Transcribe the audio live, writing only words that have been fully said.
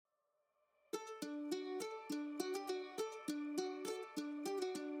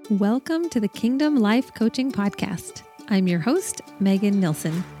Welcome to the Kingdom Life Coaching Podcast. I'm your host, Megan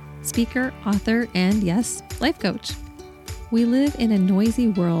Nilsson, speaker, author, and yes, life coach. We live in a noisy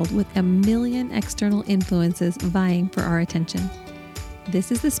world with a million external influences vying for our attention. This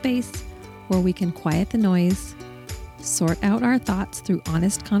is the space where we can quiet the noise, sort out our thoughts through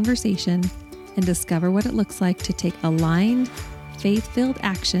honest conversation, and discover what it looks like to take aligned, faith-filled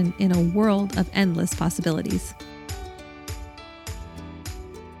action in a world of endless possibilities.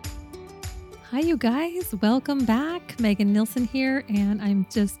 Hi, you guys. Welcome back. Megan Nilsson here, and I'm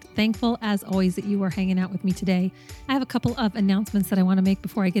just thankful, as always, that you are hanging out with me today. I have a couple of announcements that I want to make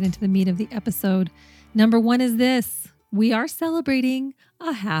before I get into the meat of the episode. Number one is this. We are celebrating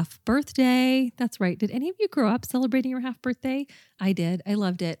a half birthday. That's right. Did any of you grow up celebrating your half birthday? I did. I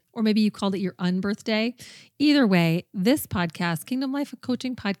loved it. Or maybe you called it your unbirthday. Either way, this podcast, Kingdom Life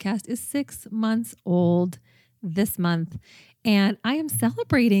Coaching Podcast, is 6 months old this month. And I am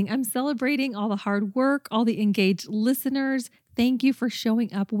celebrating. I'm celebrating all the hard work, all the engaged listeners. Thank you for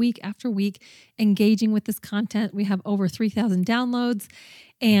showing up week after week, engaging with this content. We have over 3,000 downloads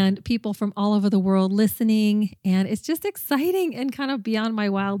and people from all over the world listening. And it's just exciting and kind of beyond my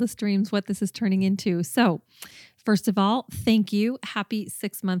wildest dreams what this is turning into. So first of all, thank you. Happy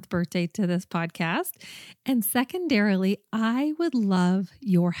 6-month birthday to this podcast. And secondarily, I would love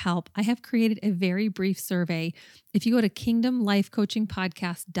your help. I have created a very brief survey. If you go to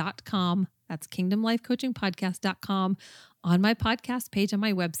kingdomlifecoachingpodcast.com, that's kingdomlifecoachingpodcast.com, on my podcast page on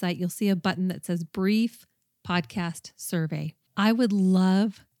my website, you'll see a button that says brief podcast survey. I would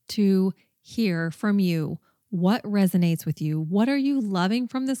love to hear from you. What resonates with you? What are you loving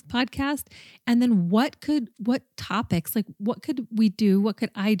from this podcast? And then what topics, what could we do? What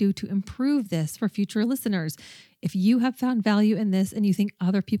could I do to improve this for future listeners? If you have found value in this and you think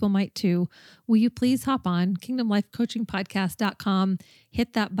other people might too, will you please hop on kingdomlifecoachingpodcast.com,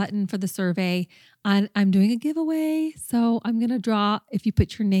 hit that button for the survey. I'm doing a giveaway. So I'm going to draw, if you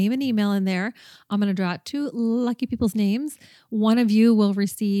put your name and email in there, I'm going to draw 2 lucky people's names. One of you will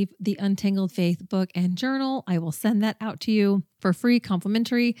receive the Untangled Faith book and journal. I will send that out to you for free,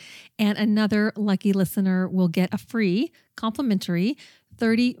 complimentary. And another lucky listener will get a free, complimentary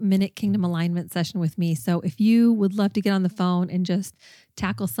 30-minute Kingdom Alignment session with me. So if you would love to get on the phone and just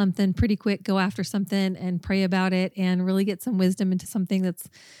tackle something pretty quick, go after something and pray about it and really get some wisdom into something that's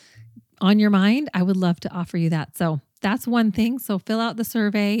on your mind, I would love to offer you that. So that's one thing. So fill out the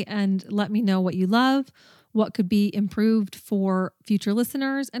survey and let me know what you love, what could be improved for future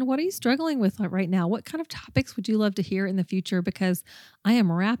listeners, and what are you struggling with right now? What kind of topics would you love to hear in the future? Because I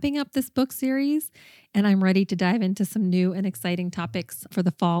am wrapping up this book series and I'm ready to dive into some new and exciting topics for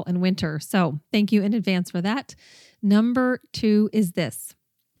the fall and winter. So thank you in advance for that. Number 2 is this.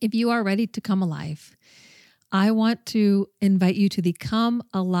 If you are ready to come alive, I want to invite you to the Come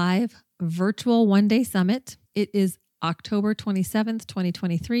Alive virtual one-day summit. It is October 27th,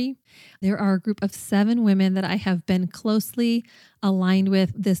 2023. There are a group of 7 women that I have been closely aligned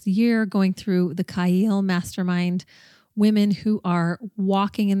with this year, going through the Kyle Mastermind, women who are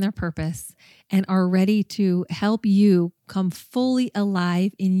walking in their purpose and are ready to help you come fully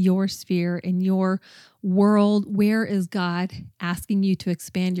alive in your sphere, in your world. Where is God asking you to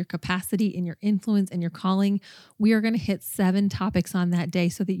expand your capacity and your influence and your calling? We are going to hit 7 topics on that day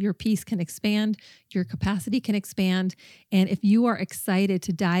so that your peace can expand, your capacity can expand. And if you are excited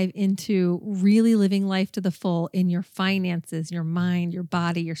to dive into really living life to the full in your finances, your mind, your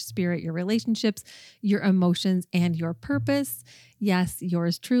body, your spirit, your relationships, your emotions, and your purpose, yes,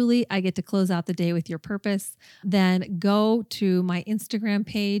 yours truly, I get to close out the day with your purpose. Then go to my Instagram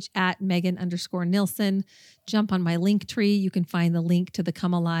page at Megan_Nilsson. Jump on my link tree. You can find the link to the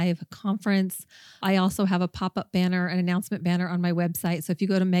Come Alive conference. I also have a pop-up banner, an announcement banner on my website. So if you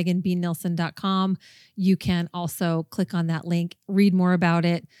go to meganbnilsson.com, you can also click on that link, read more about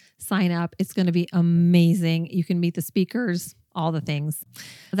it, sign up. It's going to be amazing. You can meet the speakers, all the things.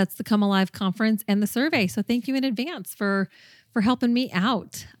 That's the Come Alive conference and the survey. So thank you in advance for helping me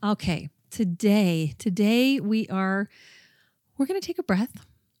out. Okay, today we're going to take a breath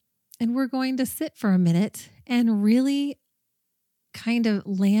and we're going to sit for a minute and really kind of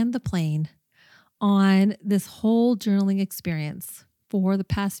land the plane on this whole journaling experience. For the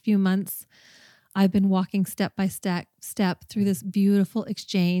past few months, I've been walking step by step through this beautiful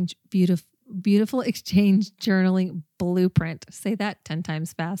exchange journaling blueprint. Say that 10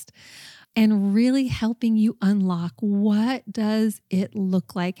 times fast. And really helping you unlock, what does it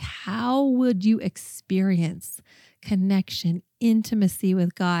look like? How would you experience connection, intimacy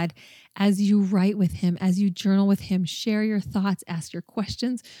with God as you write with Him, as you journal with Him, share your thoughts, ask your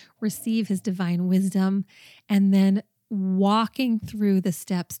questions, receive His divine wisdom, and then walking through the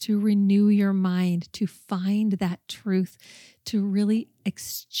steps to renew your mind, to find that truth, to really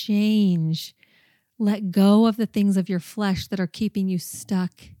exchange, let go of the things of your flesh that are keeping you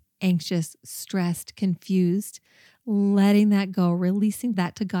stuck, anxious, stressed, confused, letting that go, releasing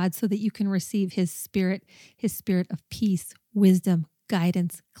that to God so that you can receive His spirit of peace, wisdom,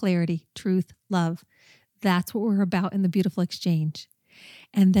 guidance, clarity, truth, love. That's what we're about in the beautiful exchange.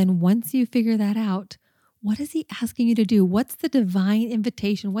 And then once you figure that out, what is He asking you to do? What's the divine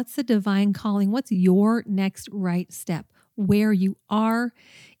invitation? What's the divine calling? What's your next right step? Where you are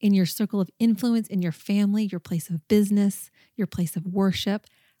in your circle of influence, in your family, your place of business, your place of worship.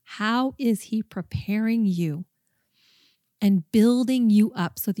 How is He preparing you and building you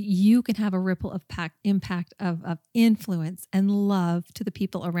up so that you can have a ripple of impact of influence and love to the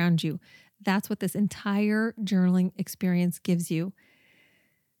people around you? That's what this entire journaling experience gives you.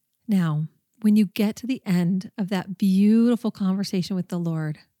 Now, when you get to the end of that beautiful conversation with the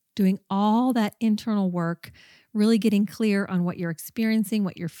Lord, doing all that internal work, really getting clear on what you're experiencing,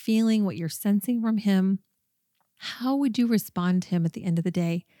 what you're feeling, what you're sensing from Him, how would you respond to Him at the end of the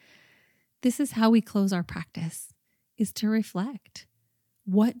day? This is how we close our practice, is to reflect.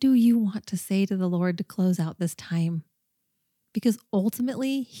 What do you want to say to the Lord to close out this time? Because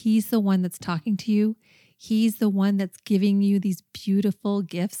ultimately, He's the one that's talking to you. He's the one that's giving you these beautiful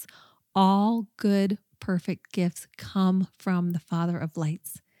gifts. All good, perfect gifts come from the Father of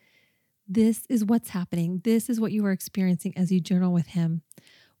lights. This is what's happening. This is what you are experiencing as you journal with Him.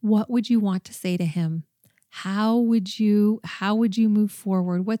 What would you want to say to Him? How would you move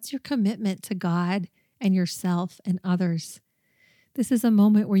forward? What's your commitment to God and yourself and others? This is a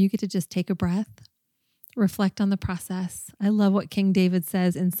moment where you get to just take a breath, reflect on the process. I love what King David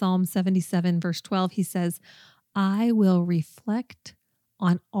says in Psalm 77, verse 12. He says, I will reflect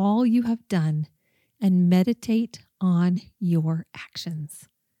on all you have done and meditate on your actions.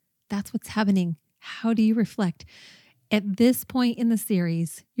 That's what's happening. How do you reflect? At this point in the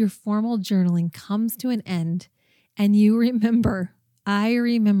series, your formal journaling comes to an end, and you remember, I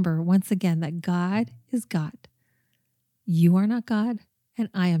remember once again that God is God. You are not God, and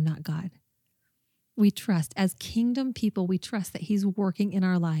I am not God. We trust, as kingdom people, we trust that He's working in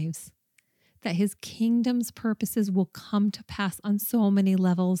our lives, that His kingdom's purposes will come to pass on so many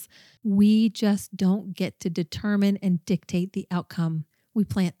levels. We just don't get to determine and dictate the outcome. We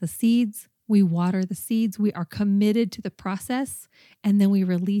plant the seeds, we water the seeds, we are committed to the process, and then we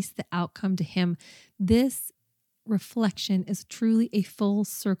release the outcome to Him. This reflection is truly a full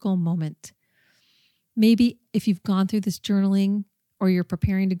circle moment. Maybe if you've gone through this journaling or you're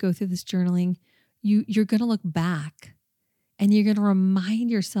preparing to go through this journaling, you're going to look back and you're going to remind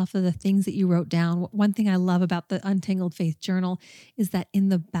yourself of the things that you wrote down. One thing I love about the Untangled Faith Journal is that in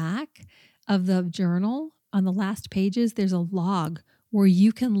the back of the journal, on the last pages, there's a log where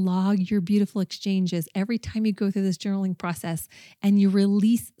you can log your beautiful exchanges every time you go through this journaling process and you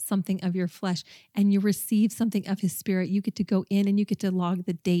release something of your flesh and you receive something of His Spirit. You get to go in and you get to log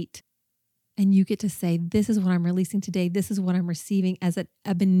the date. And you get to say, this is what I'm releasing today. This is what I'm receiving as an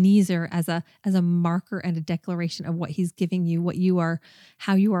Ebenezer, as a marker and a declaration of what He's giving you, what you are,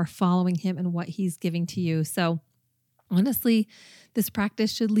 how you are following Him and what He's giving to you. So honestly, this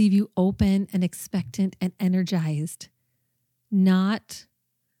practice should leave you open and expectant and energized, not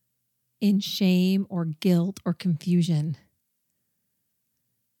in shame or guilt or confusion.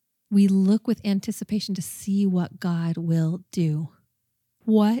 We look with anticipation to see what God will do.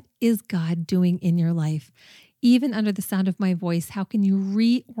 What is God doing in your life? Even under the sound of my voice, how can you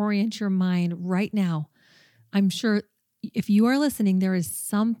reorient your mind right now? I'm sure if you are listening, there is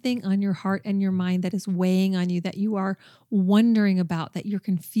something on your heart and your mind that is weighing on you, that you are wondering about, that you're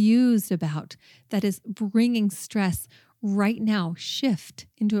confused about, that is bringing stress. Right now, shift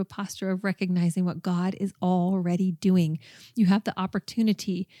into a posture of recognizing what God is already doing. You have the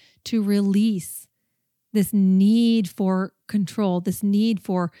opportunity to release this need for control, this need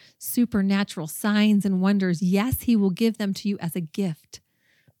for supernatural signs and wonders. Yes, He will give them to you as a gift,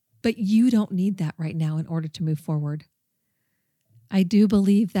 but you don't need that right now in order to move forward. I do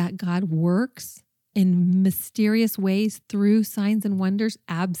believe that God works in mysterious ways through signs and wonders,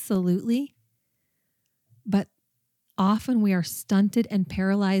 absolutely. But often we are stunted and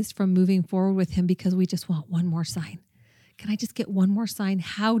paralyzed from moving forward with Him because we just want one more sign. Can I just get one more sign?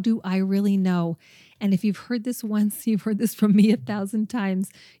 How do I really know? And if you've heard this once, you've heard this from me 1,000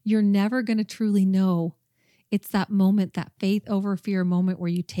 times, you're never going to truly know. It's that moment, that faith over fear moment where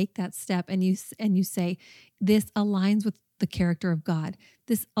you take that step and you say, this aligns with the character of God.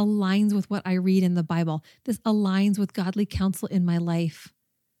 This aligns with what I read in the Bible. This aligns with godly counsel in my life.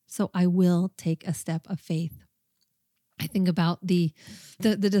 So I will take a step of faith. I think about the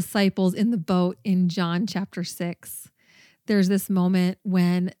disciples in the boat in John chapter 6. There's this moment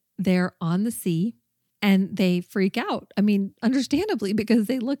when they're on the sea and they freak out. I mean, understandably, because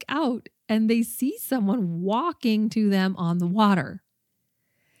they look out and they see someone walking to them on the water.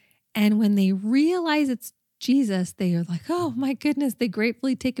 And when they realize it's Jesus, they are like, oh my goodness, they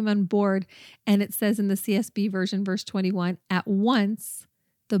gratefully take him on board. And it says in the CSB version, verse 21, at once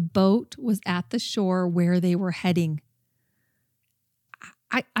the boat was at the shore where they were heading.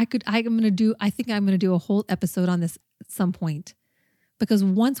 I think I'm going to do a whole episode on this at some point, because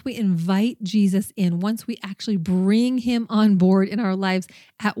once we invite Jesus in, once we actually bring him on board in our lives,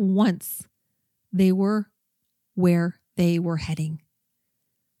 at once they were where they were heading.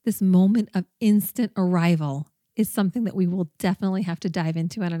 This moment of instant arrival is something that we will definitely have to dive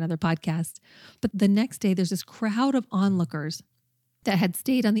into on another podcast. But the next day, there's this crowd of onlookers that had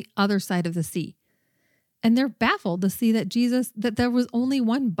stayed on the other side of the sea. And they're baffled to see that there was only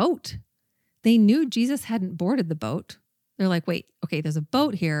one boat. They knew Jesus hadn't boarded the boat. They're like, wait, okay, there's a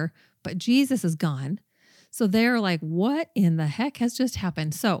boat here, but Jesus is gone. So they're like, what in the heck has just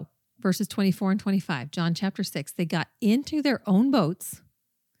happened? So verses 24 and 25, John chapter 6, they got into their own boats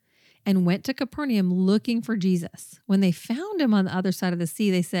and went to Capernaum looking for Jesus. When they found him on the other side of the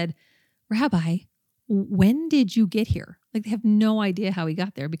sea, they said, Rabbi, when did you get here? Like, they have no idea how he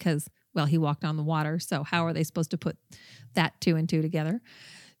got there because, well, he walked on the water. So how are they supposed to put that two and two together?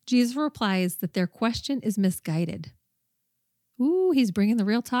 Jesus replies that their question is misguided. Ooh, he's bringing the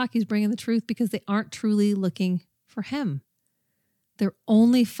real talk. He's bringing the truth because they aren't truly looking for him. They're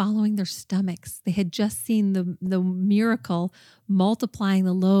only following their stomachs. They had just seen the miracle multiplying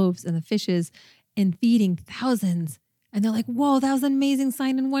the loaves and the fishes and feeding thousands. And they're like, whoa, that was an amazing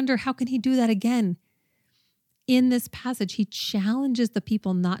sign and wonder. How can he do that again? In this passage, he challenges the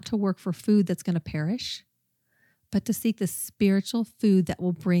people not to work for food that's going to perish, but to seek the spiritual food that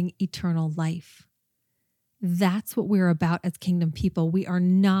will bring eternal life. That's what we're about as kingdom people. We are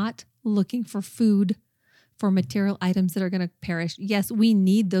not looking for food, for material items that are going to perish. Yes, we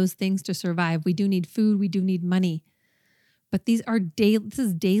need those things to survive. We do need food. We do need money. But this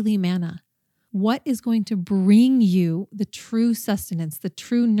is daily manna. What is going to bring you the true sustenance, the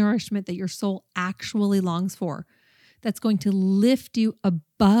true nourishment that your soul actually longs for? That's going to lift you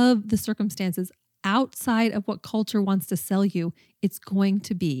above the circumstances, outside of what culture wants to sell you. It's going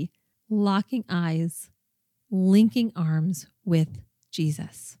to be locking eyes, linking arms with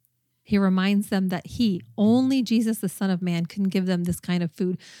Jesus. He reminds them that only Jesus, the Son of Man, can give them this kind of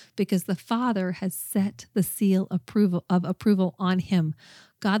food because the Father has set the seal of approval on him.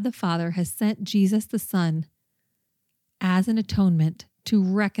 God the Father has sent Jesus the Son as an atonement to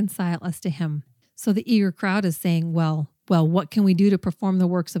reconcile us to him. So the eager crowd is saying, well, what can we do to perform the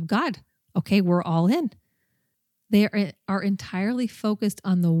works of God? Okay, we're all in. They are entirely focused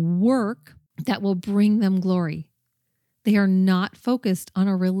on the work that will bring them glory. They are not focused on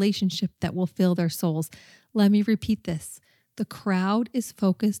a relationship that will fill their souls. Let me repeat this. The crowd is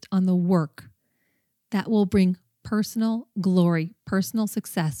focused on the work that will bring personal glory, personal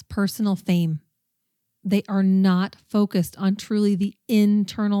success, personal fame. They are not focused on truly the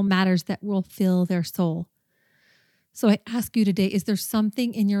internal matters that will fill their soul. So I ask you today, is there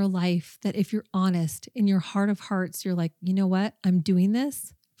something in your life that, if you're honest, in your heart of hearts, you're like, you know what? I'm doing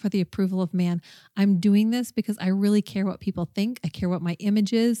this for the approval of man. I'm doing this because I really care what people think. I care what my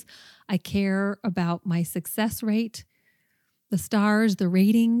image is. I care about my success rate, the stars, the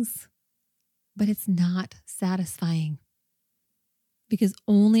ratings, but it's not satisfying because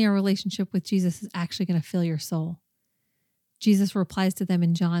only a relationship with Jesus is actually going to fill your soul. Jesus replies to them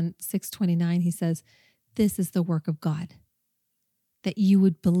in John 6:29. He says, this is the work of God, that you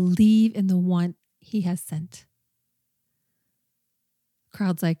would believe in the one he has sent.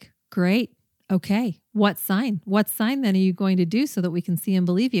 Crowd's like, great. Okay. What sign? What sign then are you going to do so that we can see and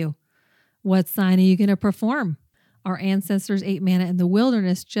believe you? What sign are you going to perform? Our ancestors ate manna in the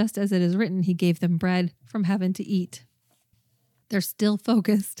wilderness, just as it is written, he gave them bread from heaven to eat. They're still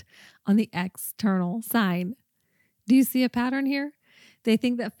focused on the external sign. Do you see a pattern here? They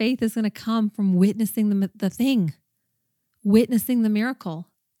think that faith is going to come from witnessing the thing, witnessing the miracle,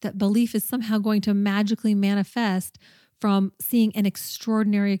 that belief is somehow going to magically manifest from seeing an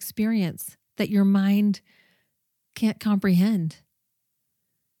extraordinary experience that your mind can't comprehend.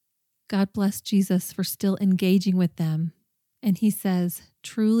 God bless Jesus for still engaging with them. And he says,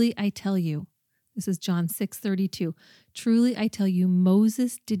 truly I tell you, this is John 6:32, truly I tell you,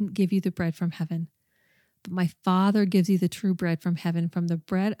 Moses didn't give you the bread from heaven, but my Father gives you the true bread from heaven. From the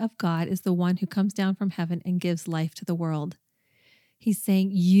bread of God is the one who comes down from heaven and gives life to the world. He's saying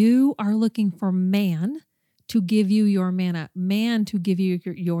you are looking for man to give you your manna, man to give you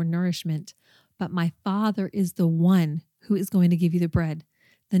your nourishment, but my Father is the one who is going to give you the bread,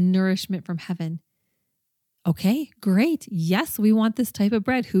 the nourishment from heaven. Okay, great. Yes, we want this type of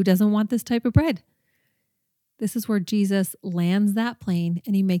bread. Who doesn't want this type of bread? This is where Jesus lands that plane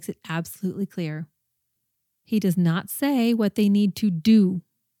and he makes it absolutely clear. He does not say what they need to do.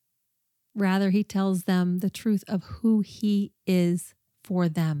 Rather, he tells them the truth of who he is for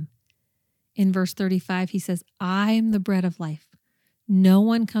them. In verse 35, he says, I am the bread of life. No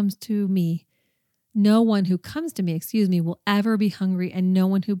one who comes to me, will ever be hungry, and no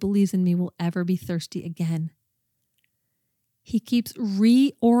one who believes in me will ever be thirsty again. He keeps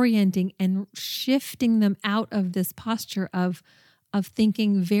reorienting and shifting them out of this posture of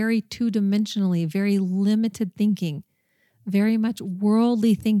thinking very two-dimensionally, very limited thinking, very much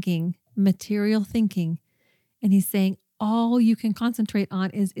worldly thinking, material thinking. And he's saying all you can concentrate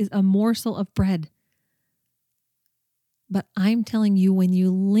on is a morsel of bread. But I'm telling you, when you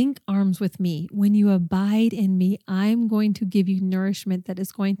link arms with me, when you abide in me, I'm going to give you nourishment that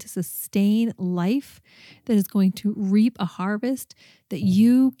is going to sustain life, that is going to reap a harvest that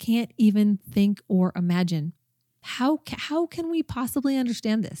you can't even think or imagine. How can we possibly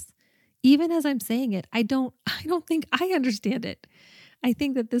understand this? Even as I'm saying it, I don't think I understand it. I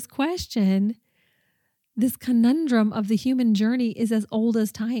think that this question, this conundrum of the human journey is as old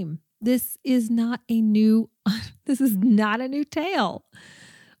as time. This is not a new tale.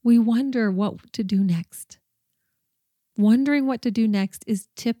 We wonder what to do next. Wondering what to do next is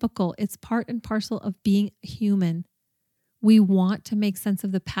typical. It's part and parcel of being human. We want to make sense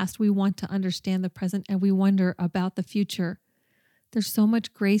of the past. We want to understand the present, and we wonder about the future. There's so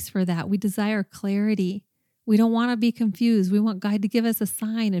much grace for that. We desire clarity. We don't want to be confused. We want God to give us a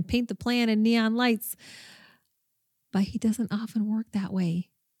sign and paint the plan in neon lights. But he doesn't often work that way.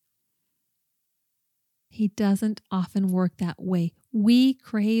 He doesn't often work that way. We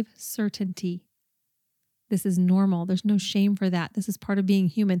crave certainty. This is normal. There's no shame for that. This is part of being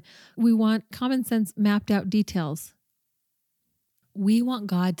human. We want common sense mapped out details. We want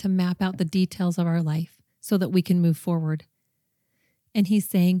God to map out the details of our life so that we can move forward. And he's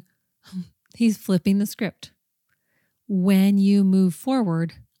saying, he's flipping the script. When you move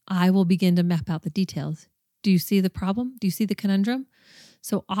forward, I will begin to map out the details. Do you see the problem? Do you see the conundrum?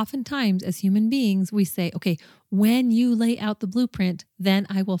 So oftentimes as human beings, we say, okay, when you lay out the blueprint, then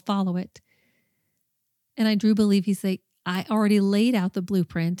I will follow it. And I do believe he's saying, I already laid out the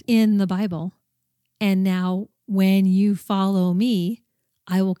blueprint in the Bible. And now when you follow me,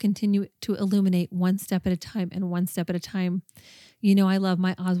 I will continue to illuminate one step at a time and one step at a time. You know, I love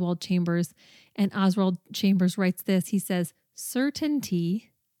my Oswald Chambers, and Oswald Chambers writes this. He says,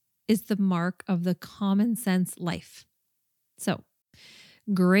 certainty is the mark of the common sense life. So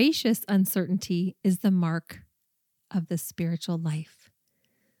gracious uncertainty is the mark of the spiritual life.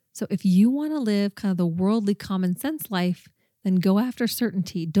 So if you want to live kind of the worldly common sense life, then go after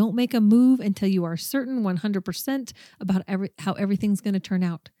certainty. Don't make a move until you are certain 100% about how everything's going to turn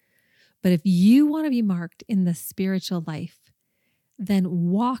out. But if you want to be marked in the spiritual life,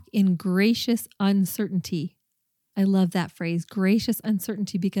 then walk in gracious uncertainty. I love that phrase, gracious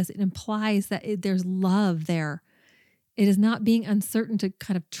uncertainty, because it implies that there's love there. It is not being uncertain to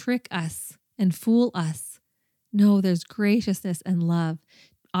kind of trick us and fool us. No, there's graciousness and love.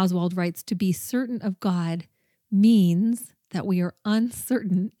 Oswald writes, to be certain of God means that we are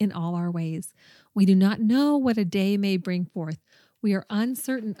uncertain in all our ways. We do not know what a day may bring forth. We are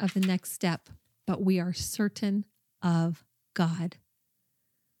uncertain of the next step, but we are certain of God.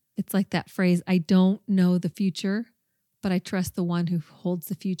 It's like that phrase, I don't know the future, but I trust the one who holds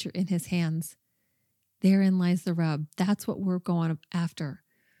the future in his hands. Therein lies the rub. That's what we're going after.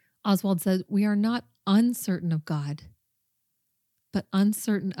 Oswald says, we are not uncertain of God, but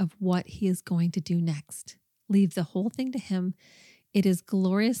uncertain of what he is going to do next. Leave the whole thing to him. It is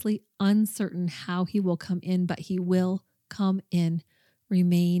gloriously uncertain how he will come in, but he will come in.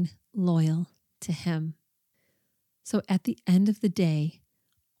 Remain loyal to him. So at the end of the day,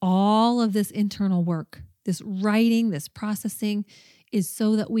 all of this internal work, this writing, this processing, is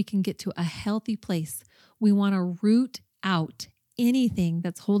so that we can get to a healthy place. We want to root out anything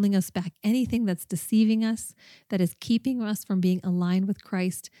that's holding us back, anything that's deceiving us, that is keeping us from being aligned with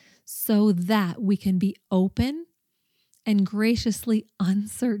Christ, so that we can be open and graciously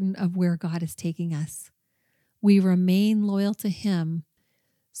uncertain of where God is taking us. We remain loyal to him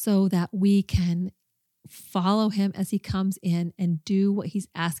so that we can follow him as he comes in and do what he's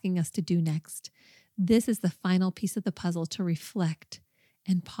asking us to do next. This is the final piece of the puzzle to reflect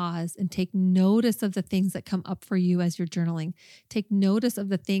and pause and take notice of the things that come up for you as you're journaling. Take notice of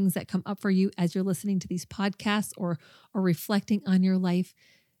the things that come up for you as you're listening to these podcasts or reflecting on your life.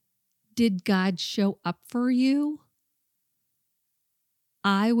 Did God show up for you?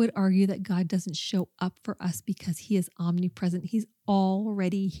 I would argue that God doesn't show up for us because he is omnipresent. He's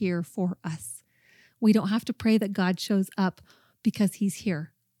already here for us. We don't have to pray that God shows up because he's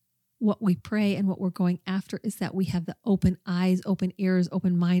here. What we pray and what we're going after is that we have the open eyes, open ears,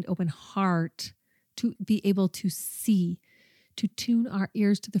 open mind, open heart to be able to see, to tune our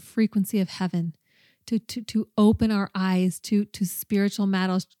ears to the frequency of heaven, to open our eyes to spiritual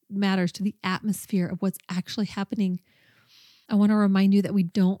matters, to the atmosphere of what's actually happening. I want to remind you that we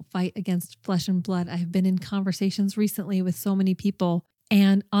don't fight against flesh and blood. I have been in conversations recently with so many people,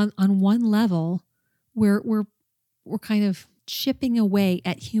 and on one level, we're kind of chipping away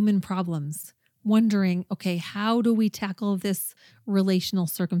at human problems, wondering, okay, how do we tackle this relational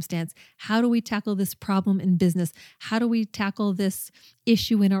circumstance? How do we tackle this problem in business? How do we tackle this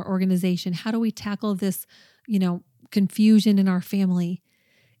issue in our organization? How do we tackle this, confusion in our family?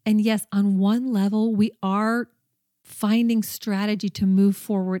 And yes, on one level, we are finding strategy to move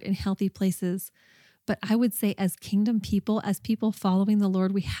forward in healthy places. But I would say as kingdom people, as people following the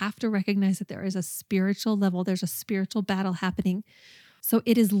Lord, we have to recognize that there is a spiritual level, there's a spiritual battle happening. So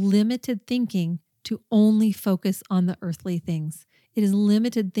it is limited thinking to only focus on the earthly things. It is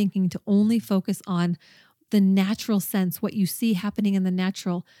limited thinking to only focus on the natural sense, what you see happening in the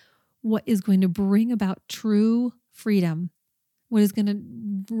natural. What is going to bring about true freedom, what is going to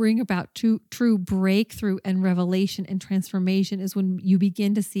bring about true breakthrough and revelation and transformation is when you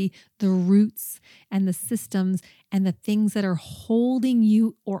begin to see the roots and the systems and the things that are holding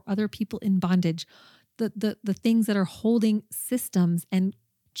you or other people in bondage, the things that are holding systems and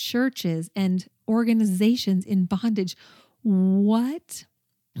churches and organizations in bondage. What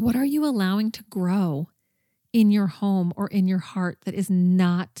are you allowing to grow in your home or in your heart that is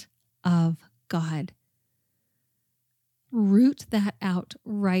not of God? Root that out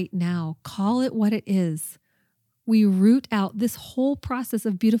right now. Call it what it is. We root out this whole process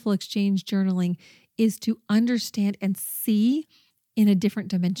of beautiful exchange journaling is to understand and see in a different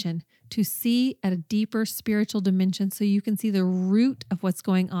dimension, to see at a deeper spiritual dimension so you can see the root of what's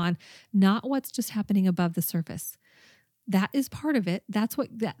going on, not what's just happening above the surface. That is part of it.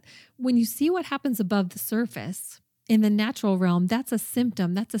 When you see what happens above the surface, in the natural realm, that's a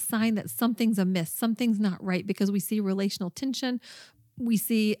symptom. That's a sign that something's amiss, something's not right, because we see relational tension, we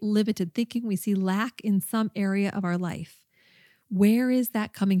see limited thinking, we see lack in some area of our life. Where is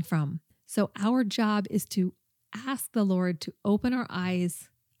that coming from? So our job is to ask the Lord to open our eyes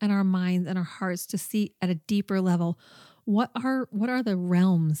and our minds and our hearts to see at a deeper level. What are the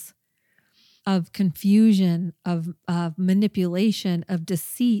realms of confusion, of manipulation, of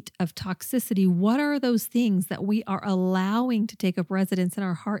deceit, of toxicity? What are those things that we are allowing to take up residence in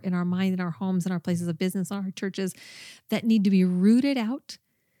our heart, in our mind, in our homes, in our places of business, in our churches, that need to be rooted out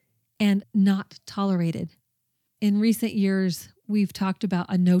and not tolerated? In recent years, we've talked about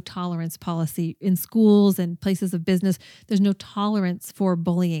a no tolerance policy in schools and places of business. There's no tolerance for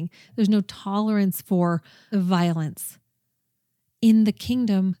bullying. There's no tolerance for violence. In the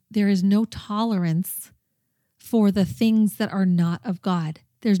kingdom, there is no tolerance for the things that are not of God.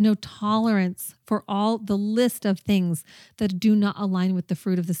 There's no tolerance for all the list of things that do not align with the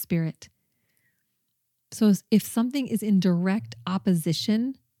fruit of the Spirit. So if something is in direct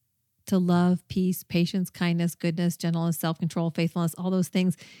opposition to love, peace, patience, kindness, goodness, gentleness, self-control, faithfulness, all those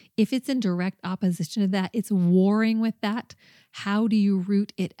things, if it's in direct opposition to that, it's warring with that, how do you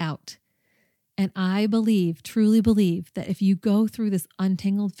root it out? And I truly believe that if you go through this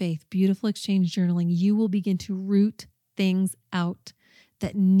untangled faith, beautiful exchange journaling, you will begin to root things out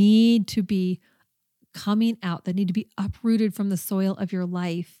that need to be coming out, that need to be uprooted from the soil of your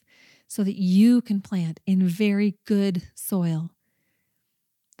life so that you can plant in very good soil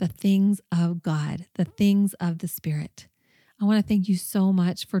the things of God, the things of the Spirit. I want to thank you so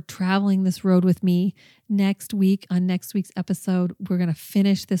much for traveling this road with me. Next week, on next week's episode, we're going to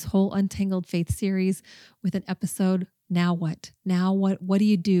finish this whole Untangled Faith series with an episode. Now what? Now what? What do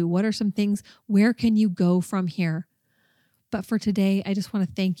you do? What are some things? Where can you go from here? But for today, I just want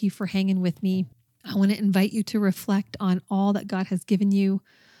to thank you for hanging with me. I want to invite you to reflect on all that God has given you.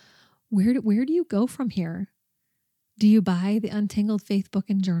 Where do you go from here? Do you buy the Untangled Faith book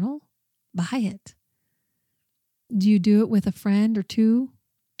and journal? Buy it. Do you do it with a friend or two?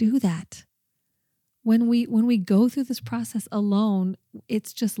 Do that. When we go through this process alone,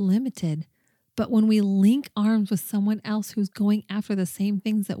 it's just limited. But when we link arms with someone else who's going after the same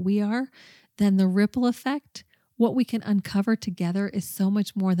things that we are, then the ripple effect what we can uncover together is so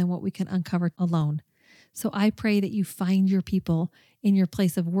much more than what we can uncover alone. So I pray that you find your people in your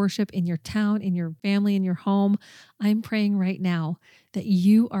place of worship, in your town, in your family, in your home. I'm praying right now that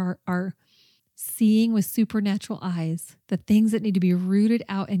you are seeing with supernatural eyes the things that need to be rooted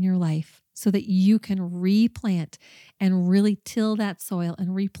out in your life so that you can replant and really till that soil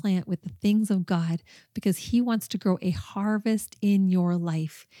and replant with the things of God, because He wants to grow a harvest in your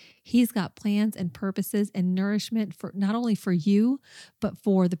life. He's got plans and purposes and nourishment for not only for you, but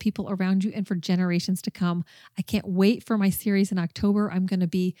for the people around you and for generations to come. I can't wait for my series in October. I'm going to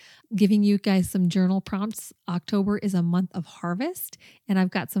be giving you guys some journal prompts. October is a month of harvest, and I've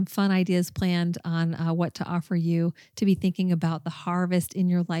got some fun ideas planned on what to offer you to be thinking about the harvest in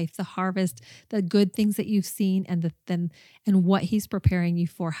your life, the harvest, the good things that you've seen, and and what He's preparing you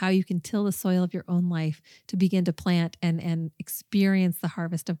for, how you can till the soil of your own life to begin to plant and experience the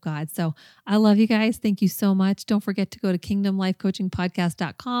harvest of God. So I love you guys. Thank you so much. Don't forget to go to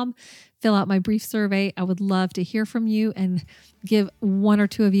kingdomlifecoachingpodcast.com, fill out my brief survey. I would love to hear from you and give one or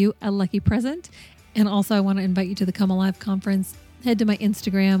two of you a lucky present. And also, I want to invite you to the Come Alive conference. Head to my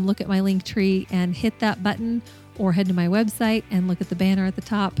Instagram, look at my link tree and hit that button, or head to my website and look at the banner at the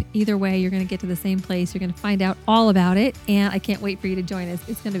top. Either way, you're going to get to the same place. You're going to find out all about it. And I can't wait for you to join us.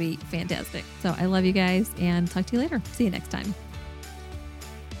 It's going to be fantastic. So I love you guys and talk to you later. See you next time.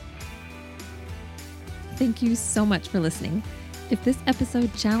 Thank you so much for listening. If this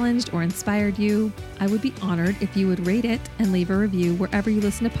episode challenged or inspired you, I would be honored if you would rate it and leave a review wherever you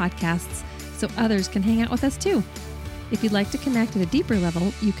listen to podcasts so others can hang out with us too. If you'd like to connect at a deeper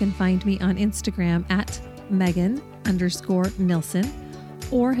level, you can find me on Instagram at Megan_Nilsson,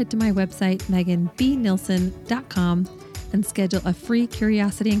 or head to my website, meganbnilsson.com, and schedule a free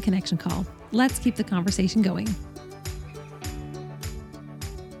curiosity and connection call. Let's keep the conversation going.